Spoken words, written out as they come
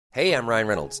Hey, I'm Ryan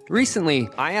Reynolds. Recently,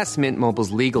 I asked Mint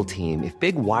Mobile's legal team if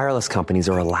big wireless companies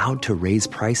are allowed to raise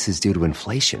prices due to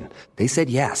inflation. They said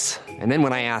yes. And then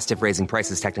when I asked if raising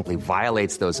prices technically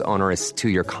violates those onerous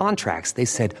two-year contracts, they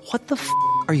said, "What the f***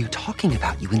 are you talking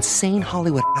about, you insane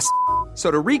Hollywood ass?" So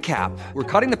to recap, we're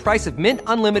cutting the price of Mint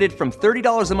Unlimited from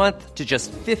 $30 a month to just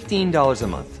 $15 a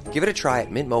month. Give it a try at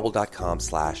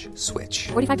mintmobile.com/switch.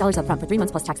 $45 up front for 3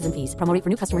 months plus taxes and fees. Promo rate for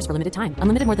new customers for limited time.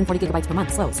 Unlimited more than 40 gigabytes per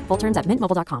month. Slows full terms at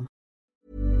mintmobile.com.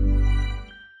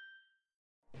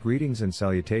 Greetings and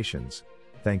salutations.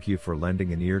 Thank you for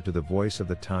lending an ear to the voice of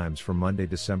the times for Monday,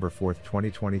 December 4th,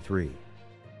 2023.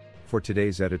 For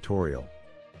today's editorial: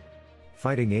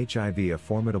 Fighting HIV, a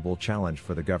formidable challenge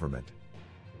for the government.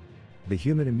 The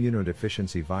human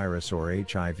immunodeficiency virus, or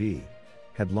HIV,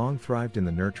 had long thrived in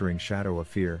the nurturing shadow of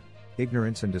fear,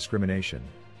 ignorance and discrimination.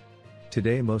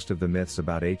 Today most of the myths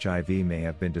about HIV may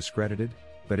have been discredited,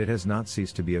 but it has not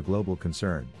ceased to be a global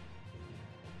concern.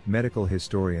 Medical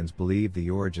historians believe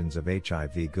the origins of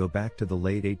HIV go back to the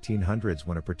late 1800s,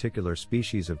 when a particular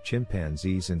species of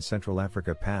chimpanzees in Central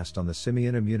Africa passed on the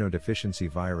simian immunodeficiency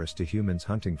virus to humans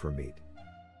hunting for meat.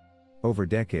 Over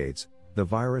decades, the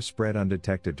virus spread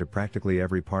undetected to practically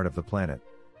every part of the planet.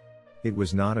 It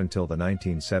was not until the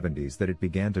 1970s that it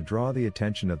began to draw the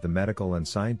attention of the medical and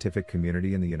scientific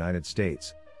community in the United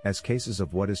States, as cases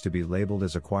of what is to be labeled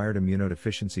as acquired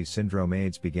immunodeficiency syndrome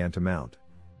AIDS began to mount.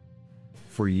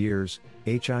 For years,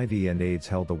 HIV and AIDS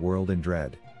held the world in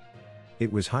dread.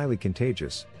 It was highly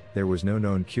contagious, there was no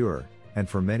known cure, and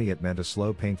for many it meant a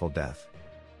slow, painful death.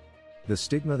 The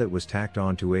stigma that was tacked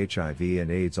on to HIV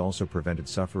and AIDS also prevented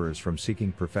sufferers from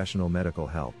seeking professional medical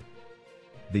help.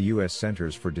 The U.S.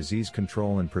 Centers for Disease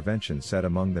Control and Prevention said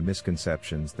among the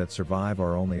misconceptions that survive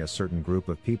are only a certain group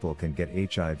of people can get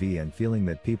HIV, and feeling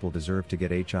that people deserve to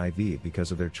get HIV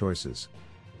because of their choices.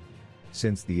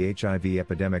 Since the HIV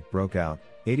epidemic broke out,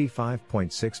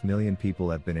 85.6 million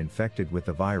people have been infected with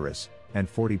the virus, and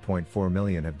 40.4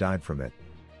 million have died from it.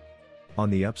 On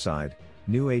the upside,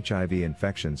 new HIV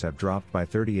infections have dropped by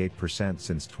 38%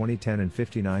 since 2010 and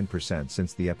 59%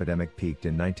 since the epidemic peaked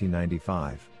in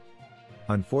 1995.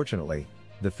 Unfortunately,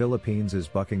 the Philippines is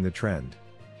bucking the trend.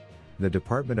 The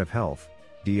Department of Health,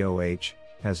 DOH,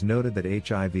 has noted that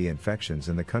HIV infections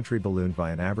in the country ballooned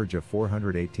by an average of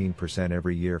 418%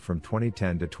 every year from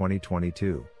 2010 to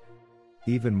 2022.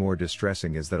 Even more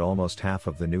distressing is that almost half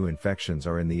of the new infections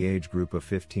are in the age group of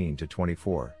 15 to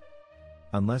 24.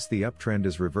 Unless the uptrend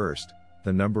is reversed,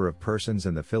 the number of persons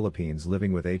in the Philippines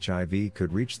living with HIV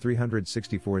could reach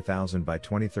 364,000 by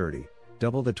 2030,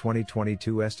 double the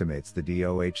 2022 estimates, the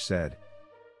DOH said.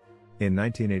 In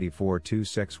 1984, 2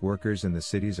 sex workers in the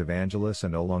cities of Angeles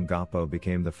and Olongapo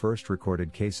became the first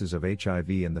recorded cases of HIV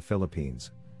in the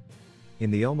Philippines. In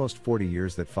the almost 40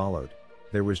 years that followed,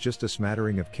 there was just a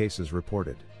smattering of cases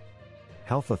reported.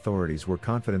 Health authorities were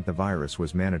confident the virus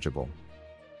was manageable.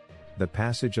 The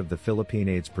passage of the Philippine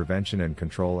AIDS Prevention and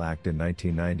Control Act in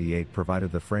 1998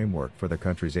 provided the framework for the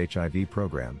country's HIV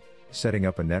program, setting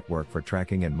up a network for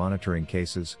tracking and monitoring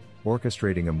cases,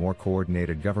 orchestrating a more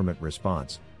coordinated government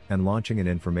response, and launching an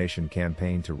information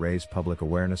campaign to raise public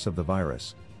awareness of the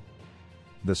virus.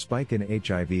 The spike in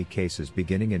HIV cases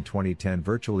beginning in 2010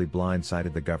 virtually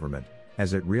blindsided the government,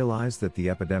 as it realized that the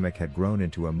epidemic had grown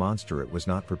into a monster it was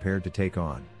not prepared to take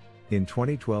on. In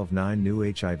 2012, 9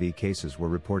 new HIV cases were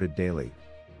reported daily.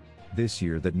 This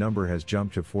year that number has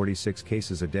jumped to 46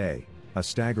 cases a day, a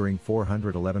staggering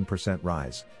 411%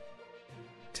 rise.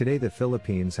 Today the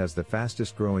Philippines has the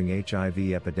fastest growing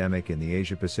HIV epidemic in the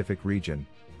Asia-Pacific region,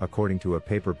 according to a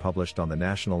paper published on the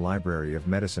National Library of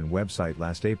Medicine website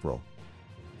last April.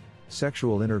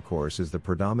 Sexual intercourse is the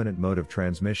predominant mode of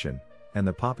transmission, and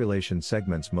the population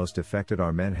segments most affected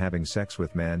are men having sex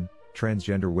with men,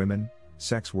 transgender women,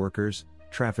 sex workers,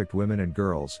 trafficked women and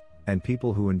girls, and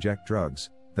people who inject drugs,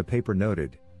 the paper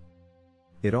noted.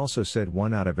 It also said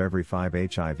 1 out of every 5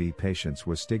 HIV patients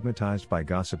was stigmatized by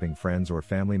gossiping friends or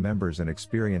family members and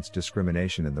experienced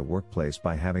discrimination in the workplace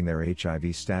by having their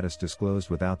HIV status disclosed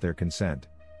without their consent,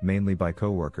 mainly by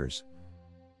coworkers.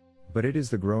 But it is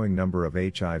the growing number of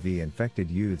HIV-infected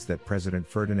youths that President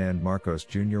Ferdinand Marcos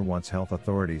Jr. wants health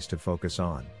authorities to focus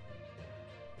on.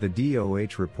 The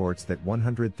DOH reports that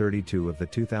 132 of the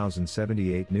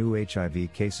 2,078 new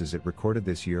HIV cases it recorded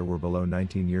this year were below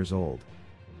 19 years old.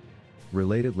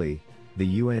 Relatedly, the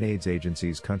UN AIDS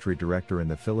Agency's country director in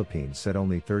the Philippines said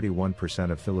only 31%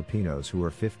 of Filipinos who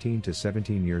are 15 to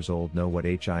 17 years old know what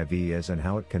HIV is and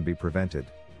how it can be prevented.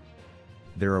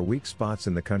 There are weak spots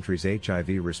in the country's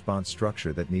HIV response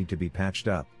structure that need to be patched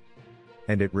up.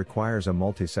 And it requires a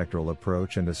multisectoral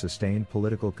approach and a sustained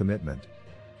political commitment.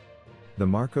 The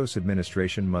Marcos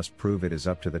administration must prove it is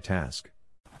up to the task.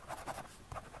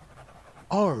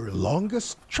 Our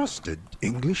longest trusted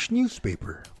English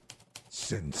newspaper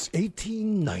since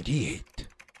 1898.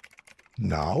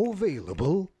 Now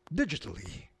available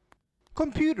digitally.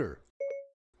 Computer.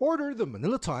 Order the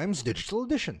Manila Times Digital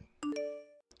Edition.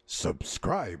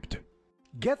 Subscribed.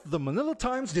 Get the Manila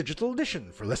Times Digital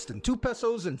Edition for less than 2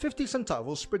 pesos and 50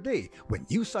 centavos per day when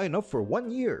you sign up for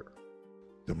 1 year.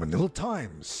 The Manila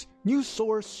Times, news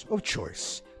source of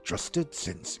choice, trusted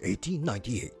since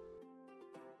 1898.